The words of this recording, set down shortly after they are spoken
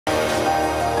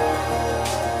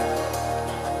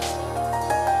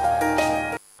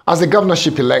As the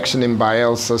governorship election in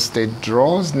Bayelsa State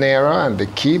draws nearer and the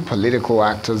key political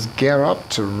actors gear up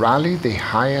to rally the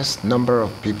highest number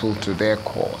of people to their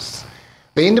cause,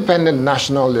 the Independent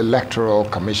National Electoral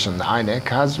Commission, INEC,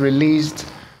 has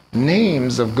released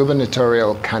names of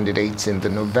gubernatorial candidates in the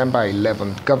November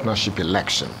 11th governorship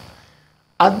election.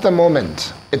 At the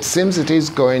moment, it seems it is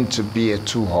going to be a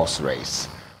two-horse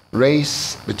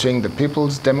race between the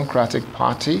People's Democratic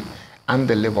Party and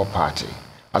the Labour Party,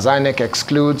 as INEC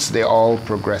excludes the All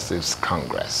Progressives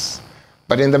Congress.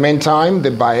 But in the meantime, the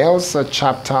Bayelsa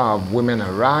chapter of Women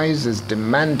Arise is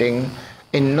demanding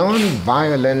a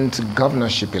non-violent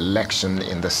governorship election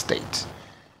in the state.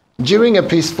 During a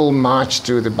peaceful march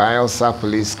to the Bayelsa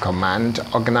Police Command,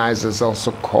 organizers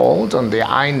also called on the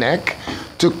INEC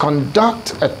to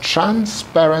conduct a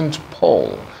transparent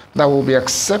poll that will be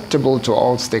acceptable to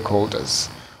all stakeholders.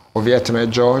 Ovietime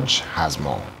George has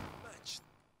more.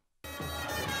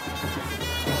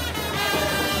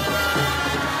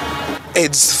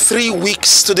 It's 3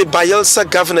 weeks to the Bayelsa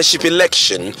governorship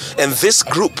election, and this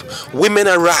group, Women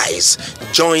Arise,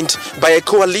 joined by a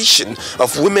coalition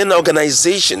of women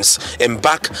organizations,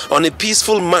 embark on a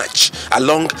peaceful march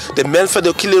along the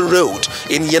Melfadokile Road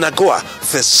in Yenagoa,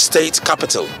 the state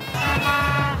capital.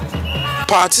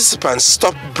 Participants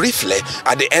stopped briefly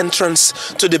at the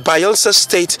entrance to the Bayelsa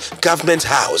State Government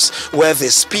House, where they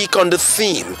speak on the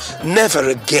theme, Never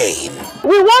Again.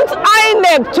 We want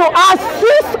INEC to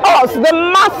assist us, the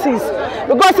masses,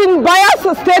 because in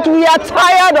Bayelsa State we are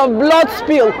tired of blood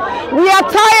spill. We are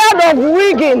tired of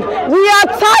rigging. We are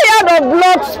tired of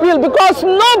blood spill because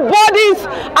nobody's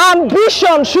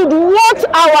ambition should want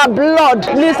our blood.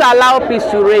 Please allow peace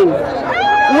to reign.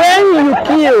 When you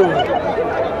kill,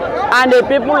 and the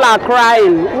people are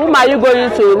crying, whom are you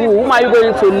going to rule? Whom are you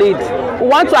going to lead? We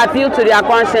want to appeal to their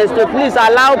conscience to please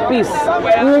allow peace.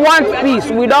 We want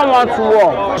peace. We don't want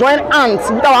war. Join hands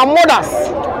with our mothers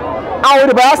and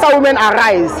with the Bayelsa Women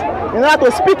Arise in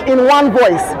order to speak in one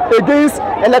voice against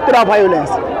electoral violence.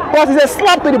 Because it's a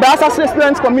slap to the Bayelsa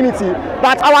student community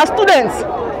that our students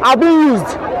are being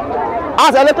used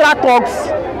as electoral thugs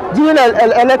during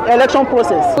the election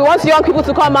process. We want young people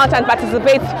to come out and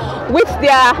participate with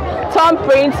their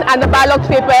thumbprints and the ballot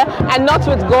paper and not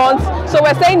with guns. So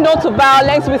we're saying no to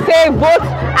violence, we say vote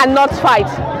and not fight.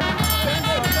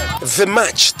 The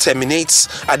march terminates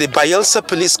at the Bayelsa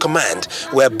Police Command,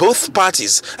 where both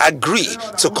parties agree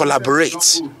to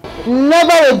collaborate.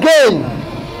 Never again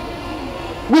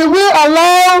will we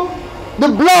allow the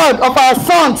blood of our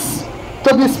sons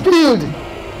to be spilled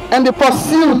in the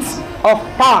pursuit of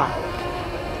power.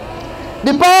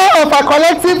 The power of our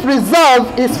collective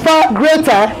resolve is far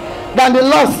greater than the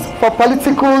lust for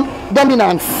political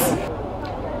dominance.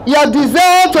 Your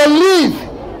desire to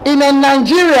live in a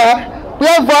Nigeria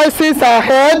where voices are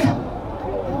heard,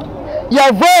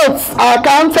 your votes are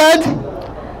counted,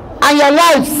 and your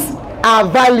lives are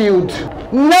valued.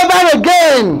 Never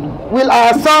again will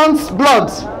our sons'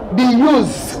 blood be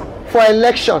used for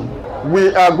election.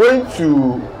 We are going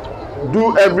to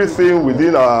do everything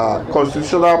within our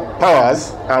constitutional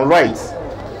powers and rights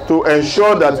to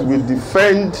ensure that we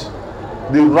defend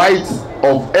the rights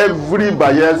of every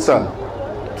Bayelsan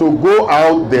to go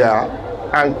out there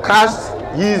and cast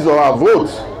his or her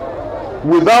vote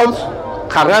without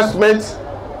harassment,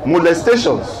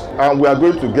 molestations, and we are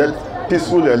going to get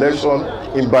peaceful election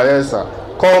in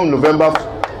Bayelsa come November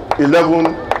 11,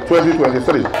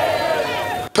 2023.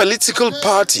 Political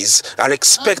parties are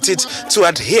expected to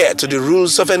adhere to the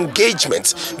rules of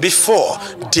engagement before,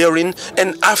 during,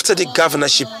 and after the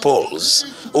governorship polls.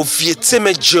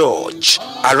 Ovietime George,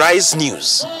 Arise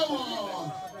News.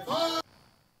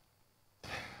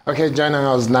 Okay, joining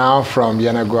us now from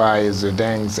Yenagoa is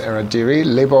Udengs Eradiri,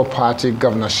 Labour Party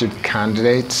governorship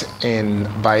candidate in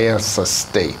Bayelsa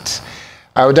State.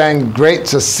 Udeng, great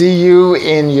to see you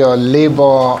in your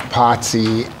Labour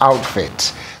Party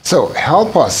outfit. So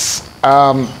help us.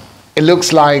 It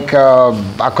looks like,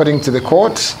 according to the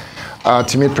court,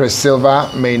 Timothy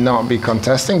Silva may not be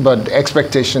contesting, but the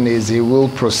expectation is he will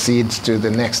proceed to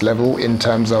the next level in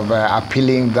terms of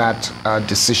appealing that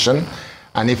decision.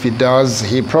 And if he does,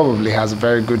 he probably has a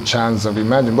very good chance of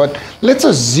emerging. But let's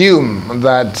assume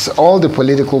that all the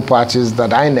political parties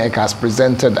that INEC has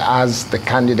presented as the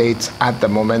candidates at the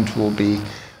moment will be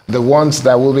the ones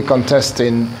that will be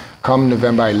contesting come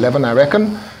November 11, I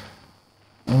reckon.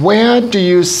 Where do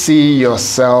you see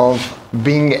yourself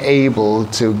being able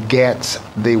to get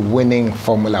the winning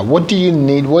formula? What do you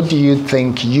need? What do you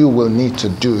think you will need to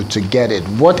do to get it?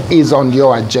 What is on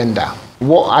your agenda?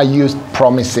 What are you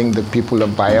promising the people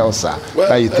of Bayelsa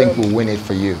that you think will win it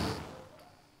for you?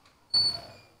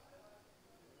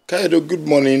 Kaido, good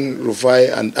morning.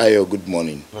 Rufai and Ayo, good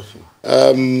morning.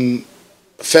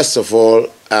 First of all,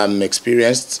 I'm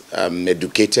experienced, I'm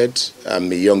educated, I'm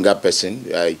a younger person.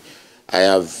 I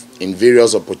have, in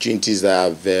various opportunities that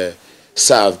I've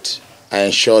served, I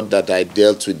ensured that I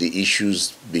dealt with the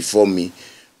issues before me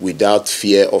without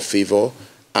fear or favor,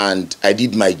 and I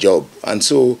did my job. And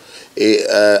so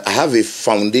I have a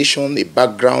foundation, a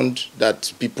background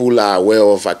that people are aware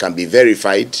of, I can be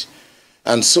verified.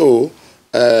 And so,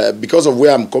 because of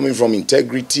where I'm coming from,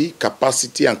 integrity,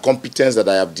 capacity, and competence that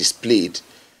I have displayed,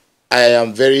 I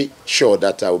am very sure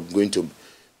that I'm going to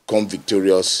come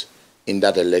victorious in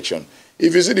that election.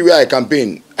 If you see the way I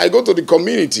campaign, I go to the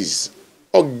communities.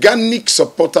 Organic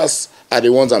supporters are the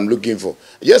ones I'm looking for.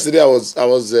 Yesterday, I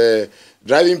was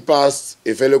driving past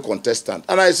a fellow contestant,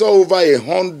 and I saw over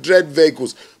 100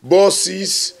 vehicles,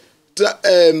 buses,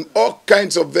 all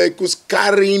kinds of vehicles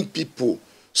carrying people.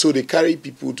 So they carry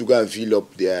people to go and fill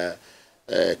up their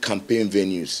campaign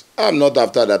venues. I'm not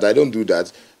after that. I don't do that.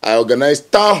 I organize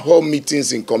town hall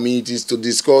meetings in communities to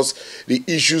discuss the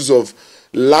issues of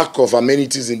lack of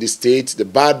amenities in the state, the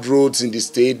bad roads in the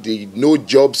state, the no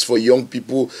jobs for young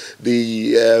people,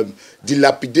 the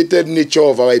dilapidated nature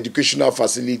of our educational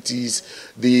facilities,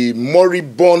 the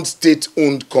moribund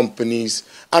state-owned companies,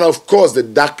 and of course the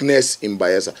darkness in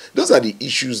Bayelsa. Those are the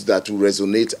issues that will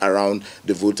resonate around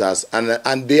the voters,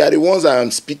 and they are the ones I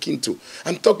am speaking to.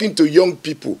 I'm talking to young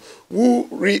people who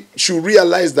should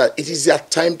realize that it is their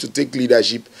time to take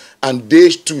leadership, and they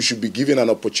too should be given an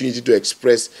opportunity to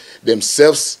express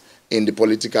themselves in the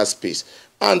political space.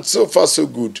 And so far, so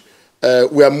good.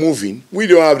 We are moving. We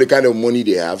don't have the kind of money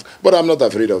they have, but I'm not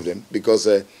afraid of them, because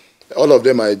all of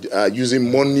them are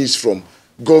using monies from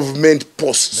government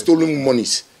posts, stolen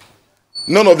monies.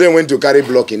 None of them went to carry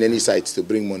block in any sites to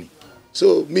bring money.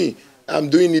 So me, I'm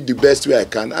doing it the best way I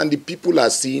can, and the people are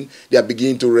seeing, they are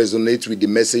beginning to resonate with the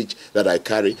message that I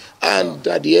carry, and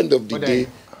at the end of the day,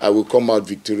 I will come out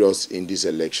victorious in this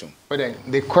election. But then,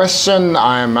 the question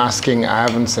I'm asking, I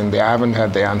haven't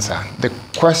heard the answer. The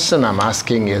question I'm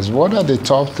asking is, what are the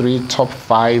top 3, top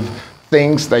 5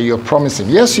 things that you're promising?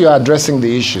 Yes, you are addressing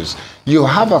the issues. You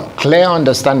have a clear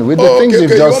understanding with the things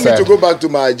you've just said. You want me to go back to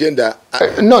my agenda?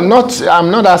 No, I'm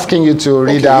not asking you to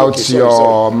read out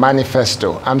your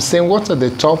manifesto. I'm saying, what are the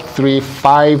top 3,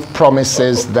 5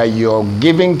 promises that you're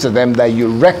giving to them that you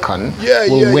reckon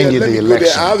will win you the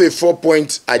election? I have a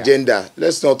 4-point agenda.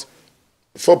 Let's not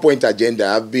 4-point agenda.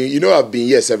 I've been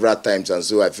here several times, and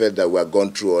so I felt that we have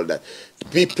gone through all that.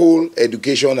 People,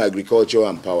 education, agriculture,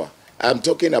 and power. I'm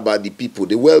talking about the people,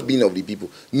 the well-being of the people.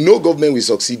 No government will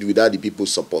succeed without the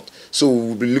people's support. So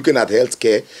we'll be looking at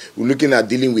healthcare, we're looking at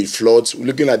dealing with floods, we're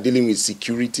looking at dealing with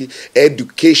security,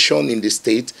 education in the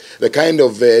state. The kind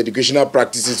of educational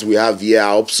practices we have here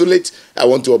are obsolete. I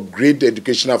want to upgrade the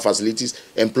educational facilities,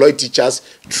 employ teachers,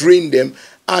 train them,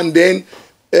 and then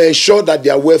ensure that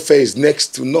their welfare is next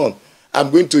to none. I'm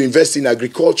going to invest in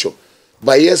agriculture.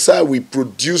 Bayelsa, we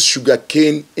produce sugar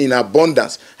cane in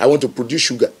abundance. I want to produce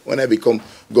sugar when I become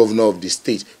governor of the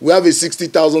state. We have a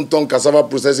 60,000-ton cassava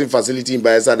processing facility in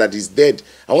Bayelsa that is dead.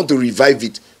 I want to revive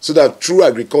it so that through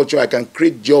agriculture I can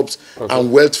create jobs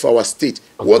and wealth for our state.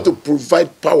 We want to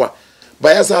provide power.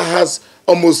 Bayelsa has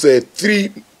almost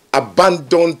 3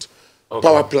 abandoned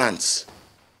power plants.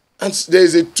 And there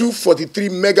is a 243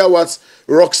 megawatts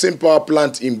Roxane power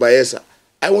plant in Bayelsa.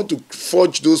 I want to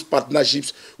forge those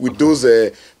partnerships with those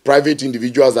private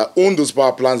individuals that own those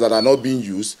power plants that are not being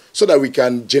used, so that we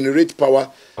can generate power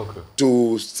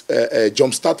to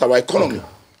jumpstart our economy.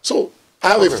 So I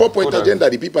have a 4-point agenda,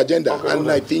 the people agenda,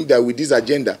 and I think that with this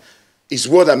agenda is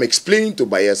what I'm explaining to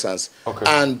Bayelsans,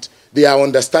 and they are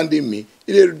understanding me.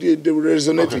 They will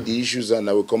resonate with the issues, and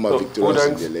I will come out victorious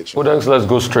in the election. Udengs, let's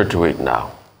go straight to it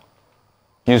now.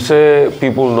 You say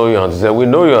people know your antecedents. We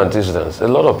know your antecedents. A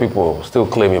lot of people still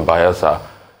claim in Bayelsa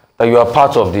that you are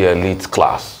part of the elite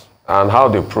class. And how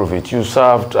they prove it, you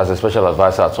served as a special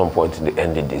advisor at some point in the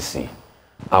NDDC.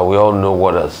 And we all know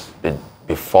what has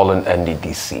befallen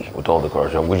NDDC with all the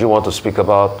corruption. Would you want to speak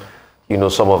about,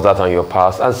 some of that on your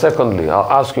past? And secondly, I'll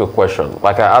ask you a question,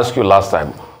 like I asked you last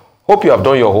time. Hope you have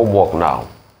done your homework now.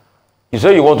 You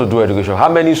say you want to do education. How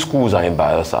many schools are in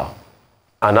Bayelsa?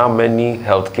 And how many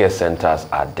healthcare centers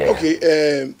are there?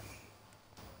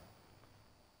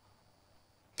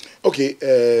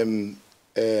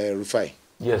 Rufai.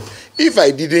 Yes. If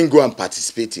I didn't go and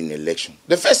participate in election,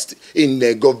 in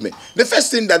government, the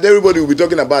first thing that everybody will be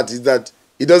talking about is that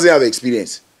he doesn't have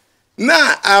experience.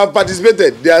 Now I have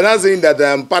participated. They are not saying that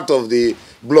I am part of the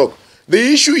bloc. The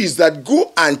issue is that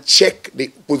go and check the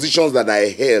positions that I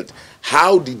held.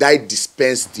 how did I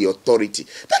dispense the authority?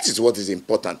 That is what is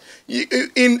important.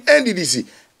 In NDDC,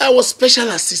 I was special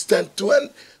assistant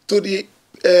to the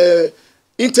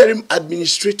interim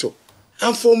administrator.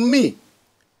 And for me,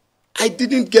 I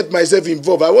didn't get myself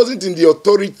involved. I wasn't in the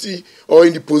authority or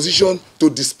in the position to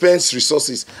dispense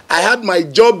resources. I had my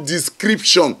job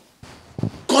description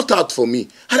cut out for me,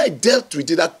 and I dealt with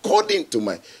it according to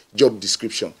my job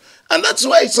description. And that's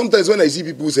why sometimes when I see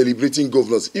people celebrating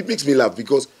governors, it makes me laugh,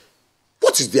 because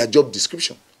what is their job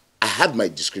description? I had my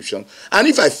description, and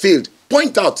if I failed,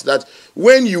 point out that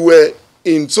when you were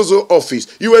in social office,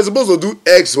 you were supposed to do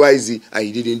X, Y, Z, and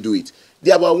you didn't do it.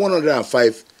 There are about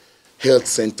 105 health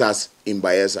centers in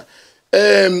Bayelsa.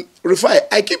 Rufai,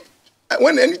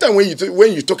 anytime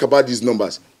when you talk about these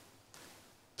numbers,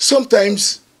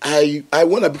 sometimes I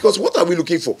wonder, because what are we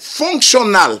looking for?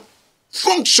 Functional.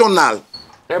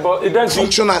 Yeah, but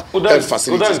functional health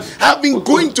facilities. I've been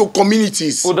going to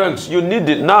communities. Udengs, you need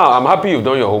it now. I'm happy you've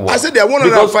done your homework. I said there are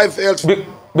 105 health.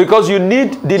 Because you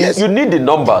need the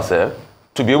numbers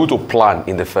to be able to plan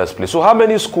in the first place. So how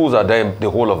many schools are there in the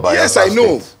whole of Bayelsa? Yes, I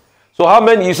know. State? So how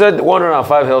many? You said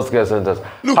 105 healthcare centers.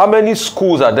 Look, how many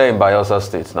schools are there in Bayelsa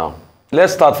State now?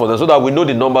 Let's start for them so that we know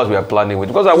the numbers we are planning with.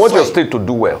 Because I want your state to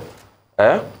do well.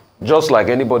 Just like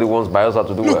anybody wants Bayelsa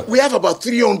to do well. We have about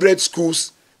 300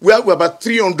 schools. We have about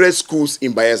 300 schools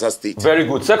in Bayelsa State. Very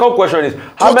good. Second question is,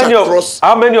 how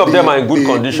many of them are in good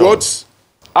conditions?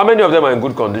 How many of them are in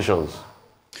good conditions?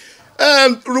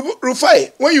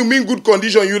 Rufai, when you mean good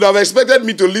condition, you'd have expected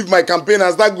me to leave my campaign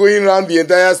and start going around the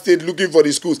entire state looking for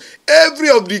the schools. Every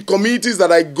of the communities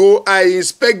that I go, I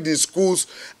inspect the schools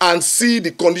and see the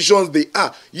conditions they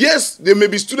are. Yes, there may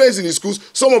be students in the schools.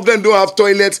 Some of them don't have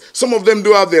toilets. Some of them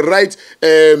don't have the right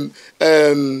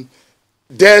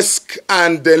desk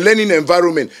and the learning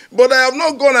environment. But I have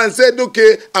not gone and said,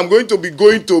 okay, I'm going to be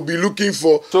looking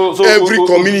for every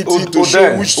community to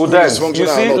show which school is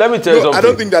functional. You see, let me tell you something. I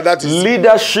don't think that is...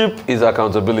 Leadership is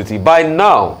accountability. By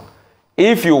now,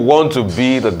 if you want to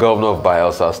be the governor of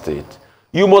Bayelsa State,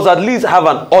 you must at least have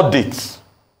an audit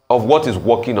of what is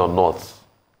working or not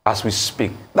as we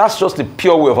speak. That's just the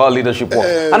pure way of how leadership works.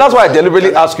 And that's why I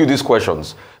deliberately ask you these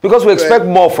questions. Because we expect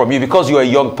more from you, because you're a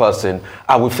young person,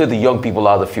 and we feel the young people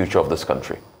are the future of this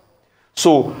country.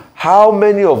 So, how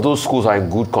many of those schools are in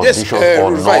good condition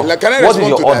or not? Like, what is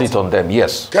your audit on them?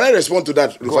 Yes. Can I respond to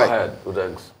that, Rufai? Go ahead,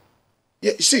 Udengs.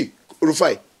 Yeah, see,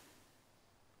 Rufai,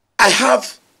 I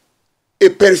have a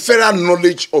peripheral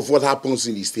knowledge of what happens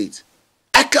in the state.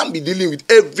 I can't be dealing with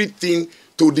everything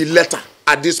to the letter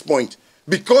at this point.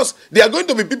 Because there are going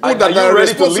to be people that are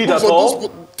responsible for those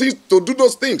things, to do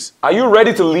those things. Are you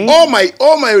ready to lead? All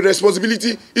my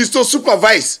responsibility is to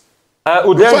supervise.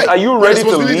 Udengs, are you ready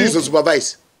to lead? Responsibility is to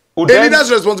supervise. Udengs? The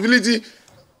leader's responsibility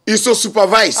is to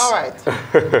supervise. All right.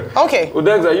 Okay.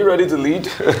 Udengs, are you ready to lead?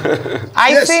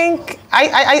 I think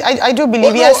I do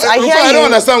believe, yes. I hear you. I don't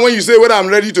understand when you say whether I'm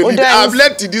ready to lead. I've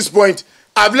led to this point.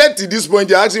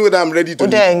 You're asking whether I'm ready to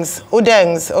lead.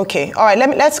 Udengs. Okay. All right.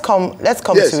 Let's come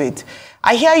to it.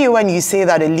 I hear you when you say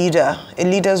that a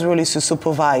leader's role is to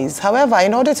supervise. However,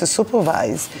 in order to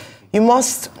supervise, you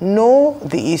must know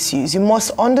the issues. You must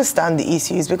understand the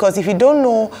issues, because if you don't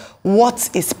know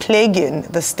what is plaguing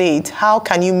the state, how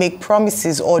can you make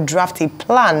promises or draft a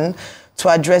plan to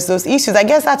address those issues? I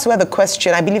guess that's where the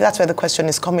question, I believe that's where the question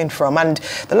is coming from. And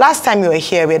the last time you were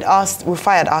here,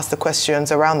 Rufai had asked the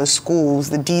questions around the schools,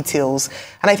 the details,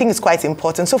 and I think it's quite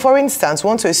important. So for instance, we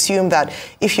want to assume that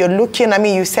if you're looking, I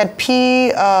mean, you said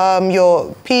people,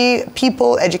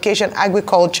 education,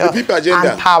 agriculture,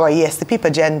 and power. Yes, the PEEP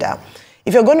agenda.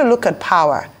 If you're going to look at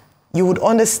power, you would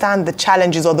understand the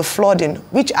challenges or the flooding,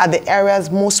 which are the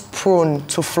areas most prone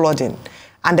to flooding.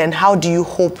 And then how do you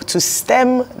hope to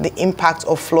stem the impact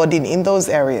of flooding in those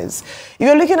areas? If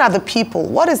you're looking at the people,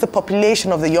 what is the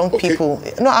population of the young people?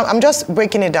 No, I'm just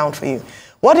breaking it down for you.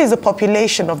 What is the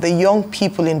population of the young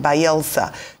people in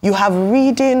Bayelsa? You have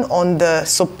reading on the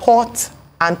support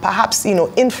and perhaps,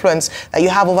 influence that you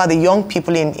have over the young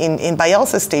people in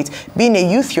Bayelsa State, being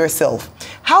a youth yourself.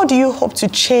 How do you hope to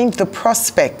change the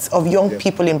prospects of young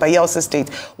people in Bayelsa State?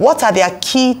 What are their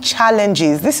key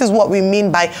challenges? This is what we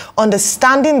mean by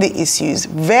understanding the issues,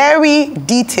 very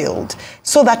detailed,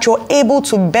 so that you're able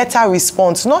to better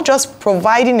respond, not just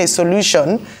providing a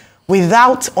solution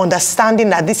without understanding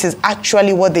that this is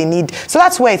actually what they need. So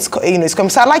that's where it's coming.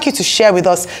 So I'd like you to share with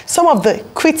us some of the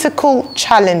critical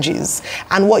challenges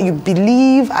and what you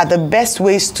believe are the best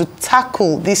ways to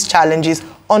tackle these challenges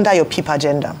under your PEEP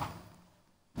agenda.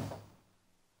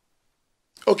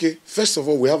 Okay, first of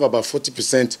all, we have about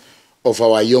 40% of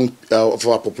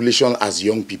our population as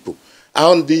young people.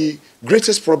 And the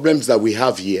greatest problems that we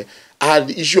have here are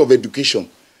the issue of education.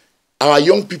 Our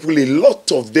young people, a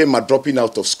lot of them are dropping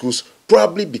out of schools,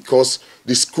 probably because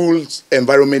the school's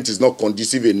environment is not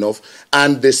conducive enough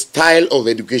and the style of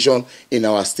education in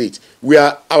our state.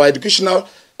 Our educational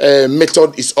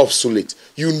method is obsolete.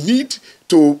 You need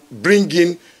to bring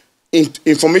in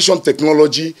information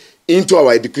technology into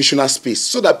our educational space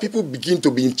so that people begin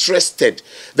to be interested.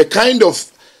 The kind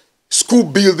of school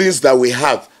buildings that we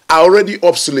have are already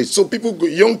obsolete. So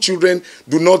young children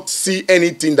do not see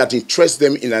anything that interests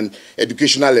them in an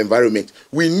educational environment.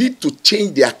 We need to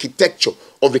change the architecture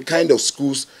of the kind of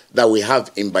schools that we have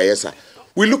in Bayelsa.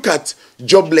 We look at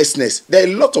joblessness. There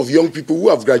are a lot of young people who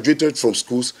have graduated from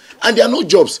schools and there are no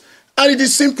jobs. And it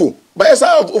is simple.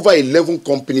 Bayelsa have over 11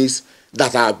 companies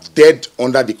that are dead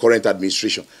under the current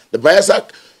administration. The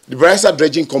Bayelsa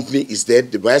Dredging Company is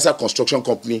dead, the Bayelsa Construction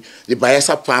Company, the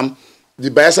Bayelsa Palm, the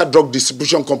Bayelsa Drug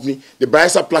Distribution Company, the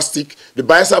Bayelsa Plastic, the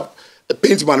Bayelsa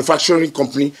Paint Manufacturing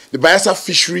Company, the Bayelsa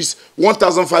Fisheries,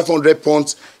 1,500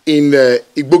 ponds in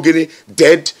Igbogene,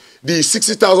 dead. The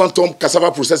 60,000-ton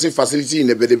cassava processing facility in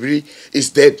Eradiri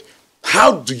is dead.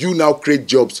 How do you now create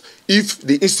jobs if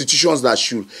the institutions that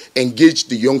should engage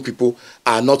the young people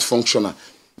are not functional?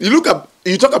 You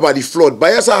talk about the flood.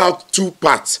 Bayelsa have two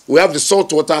parts. We have the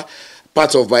saltwater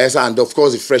part of Bayelsa and, of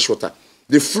course, the freshwater.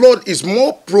 The flood is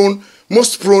most prone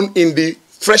in the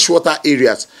freshwater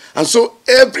areas. And so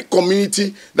every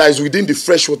community that is within the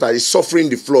freshwater is suffering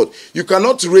the flood. You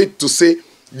cannot rate to say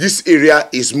this area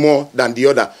is more than the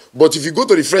other. But if you go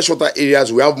to the freshwater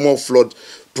areas, we have more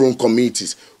flood-prone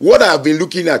communities. What I have been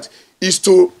looking at is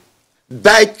to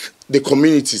dike the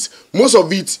communities. Most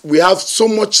of it, we have so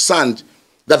much sand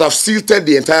that have silted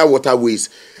the entire waterways.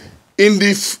 In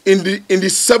the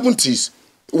 70s,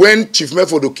 when Chief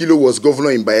Medford Okilo was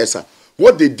governor in Bayelsa,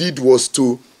 what they did was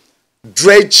to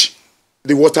dredge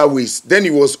the waterways. Then he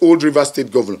was Old River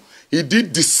State Governor. He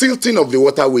did the silting of the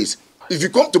waterways. If you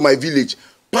come to my village,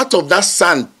 part of that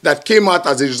sand that came out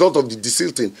as a result of the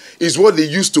desilting is what they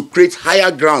used to create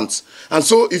higher grounds. And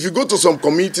so if you go to some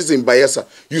communities in Bayelsa,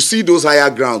 you see those higher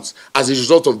grounds as a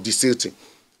result of desilting.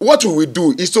 What we will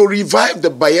do is to revive the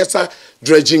Bayelsa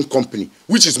Dredging Company,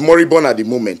 which is moribund at the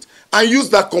moment, and use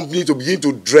that company to begin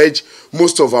to dredge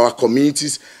most of our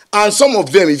communities. And some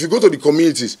of them, if you go to the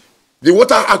communities, the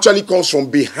water actually comes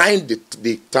from behind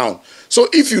the town. So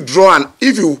if you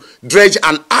dredge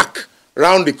an arc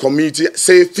around the community,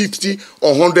 say 50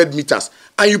 or 100 meters,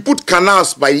 and you put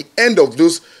canals by the end of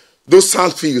those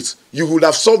sand fields, you would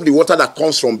have solved the water that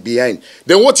comes from behind.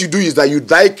 Then what you do is that you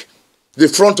dike the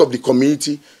front of the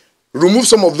community, remove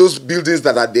some of those buildings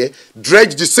that are there,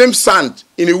 dredge the same sand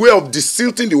in a way of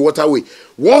desilting the waterway.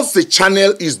 Once the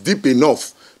channel is deep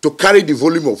enough to carry the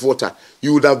volume of water,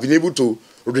 you would have been able to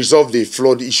resolve the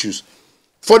flood issues.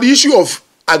 For the issue of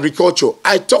agriculture,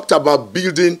 I talked about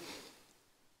building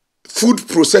food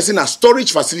processing and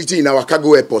storage facility in our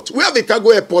cargo airport. We have a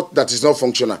cargo airport that is not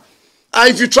functional. And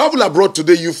if you travel abroad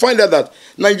today, you find out that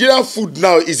Nigerian food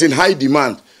now is in high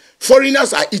demand.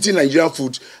 Foreigners are eating Nigerian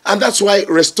food, and that's why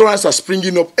restaurants are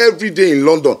springing up every day in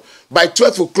London. By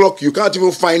 12 o'clock, you can't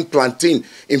even find plantain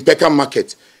in Peckham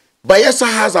Market. Bayelsa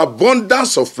has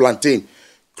abundance of plantain,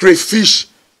 crayfish,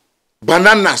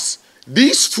 bananas.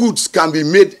 These foods can be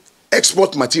made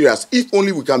export materials if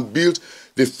only we can build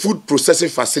the food processing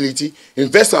facility,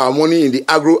 invest our money in the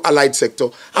agro-allied sector,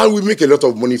 and we make a lot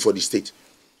of money for the state.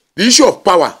 The issue of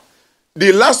power.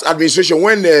 The last administration,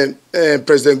 when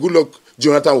President Goodluck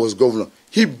Jonathan was governor,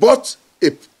 he bought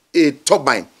a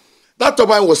turbine. That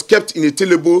turbine was kept in a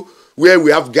tillable where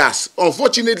we have gas.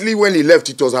 Unfortunately, when he left,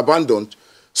 it was abandoned.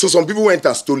 So some people went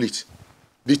and stole it.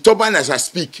 The turbine, as I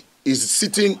speak, is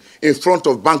sitting in front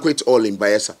of Banquet Hall in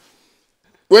Bayelsa.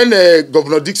 When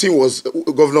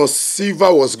Governor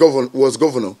Silva was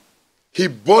governor, he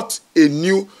bought a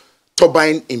new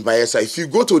turbine in Bayelsa. If you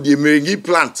go to the Emerengi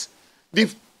plant, the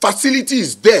facility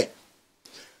is there.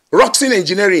 Roxin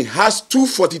Engineering has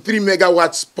 243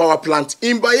 megawatts power plant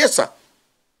in Bayelsa.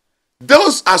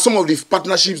 Those are some of the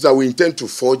partnerships that we intend to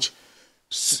forge,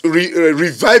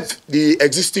 revive the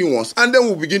existing ones, and then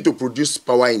we'll begin to produce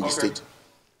power in the state.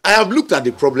 I have looked at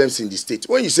the problems in the state.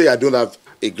 When you say I don't have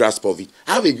a grasp of it,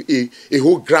 I have a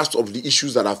whole grasp of the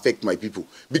issues that affect my people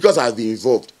because I have been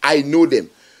involved. I know them.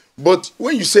 But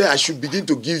when you say I should begin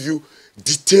to give you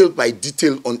detail by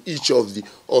detail on each of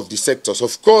the sectors,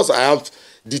 of course I have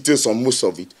details on most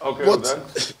of it. Okay,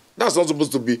 but that's not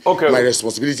supposed to be my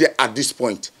responsibility at this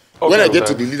point. When I get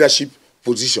to the leadership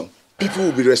position, people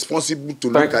will be responsible to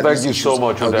look at these issues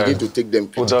and begin to take them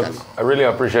critically. I really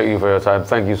appreciate you for your time.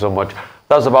 Thank you so much.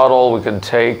 That's about all we can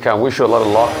take. I wish you a lot of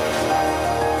luck.